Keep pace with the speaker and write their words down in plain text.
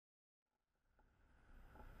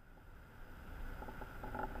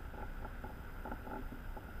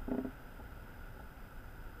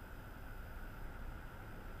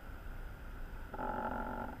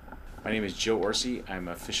My name is Joe Orsi. I'm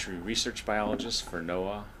a fishery research biologist for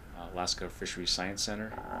NOAA, Alaska Fisheries Science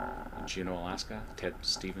Center in Juneau, Alaska, Ted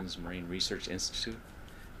Stevens Marine Research Institute.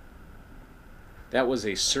 That was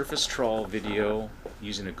a surface trawl video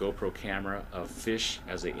using a GoPro camera of fish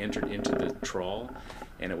as they entered into the trawl,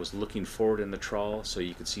 and it was looking forward in the trawl so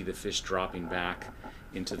you could see the fish dropping back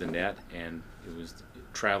into the net, and it was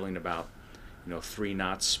traveling about 3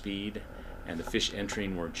 knots speed, and the fish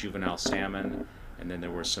entering were juvenile salmon, and then there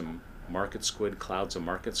were some market squid, clouds of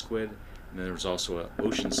market squid, and then there was also an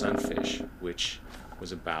ocean sunfish, which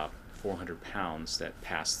was about 400 pounds that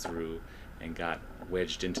passed through and got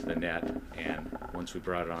wedged into the net, and once we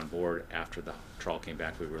brought it on board after the trawl came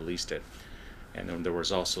back, we released it. And then there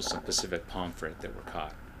was also some Pacific pomfret that were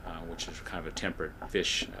caught, which is kind of a temperate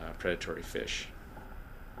fish, predatory fish.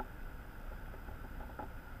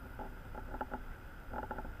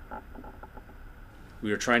 We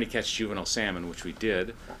were trying to catch juvenile salmon, which we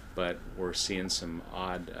did, but we're seeing some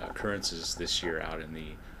odd occurrences this year out in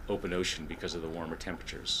the open ocean because of the warmer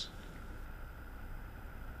temperatures.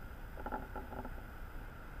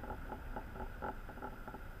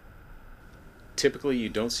 Typically you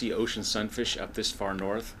don't see ocean sunfish up this far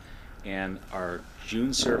north, and our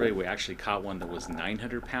June survey we actually caught one that was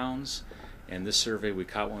 900 pounds, and this survey we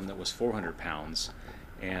caught one that was 400 pounds.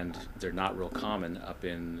 And they're not real common up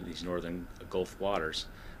in these northern Gulf waters.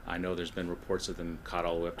 I know there's been reports of them caught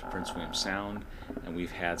all the way up to Prince William Sound, and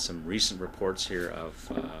we've had some recent reports here of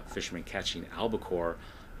fishermen catching albacore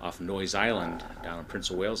off Noyes Island down on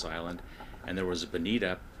Prince of Wales Island, and there was a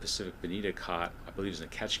bonita, Pacific bonita, caught, I believe it was in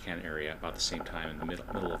the Ketchikan area about the same time in the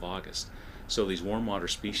middle of August. So these warm water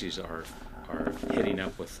species are hitting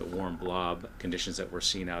up with the warm blob conditions that we're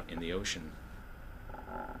seeing out in the ocean.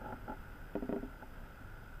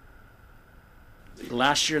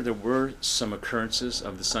 Last year there were some occurrences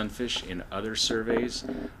of the sunfish in other surveys,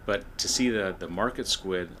 but to see the market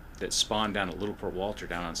squid that spawned down at Little Port Walter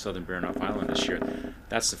down on southern Baranof Island this year,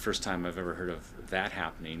 that's the first time I've ever heard of that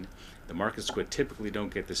happening. The market squid typically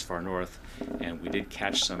don't get this far north, and we did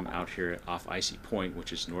catch some out here off Icy Point,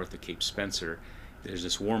 which is north of Cape Spencer. There's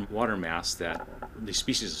this warm water mass that the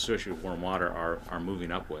species associated with warm water are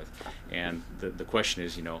moving up with, and the question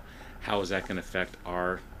is, how is that going to affect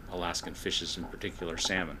our Alaskan fishes, in particular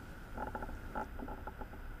salmon?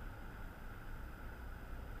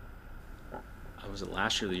 Was it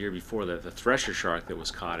last year or the year before that the thresher shark that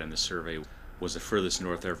was caught in the survey was the furthest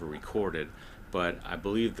north ever recorded, but I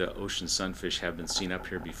believe the ocean sunfish have been seen up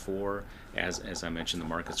here before, as I mentioned, the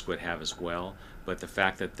market squid have as well. But the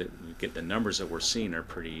fact that we get the numbers that we're seeing are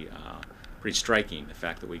pretty striking. The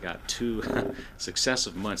fact that we got 2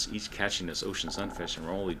 successive months each catching this ocean sunfish, and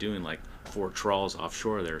we're only doing like 4 trawls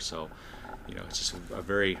offshore there, so it's just a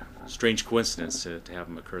very strange coincidence to have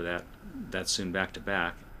them occur that soon back to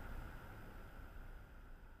back.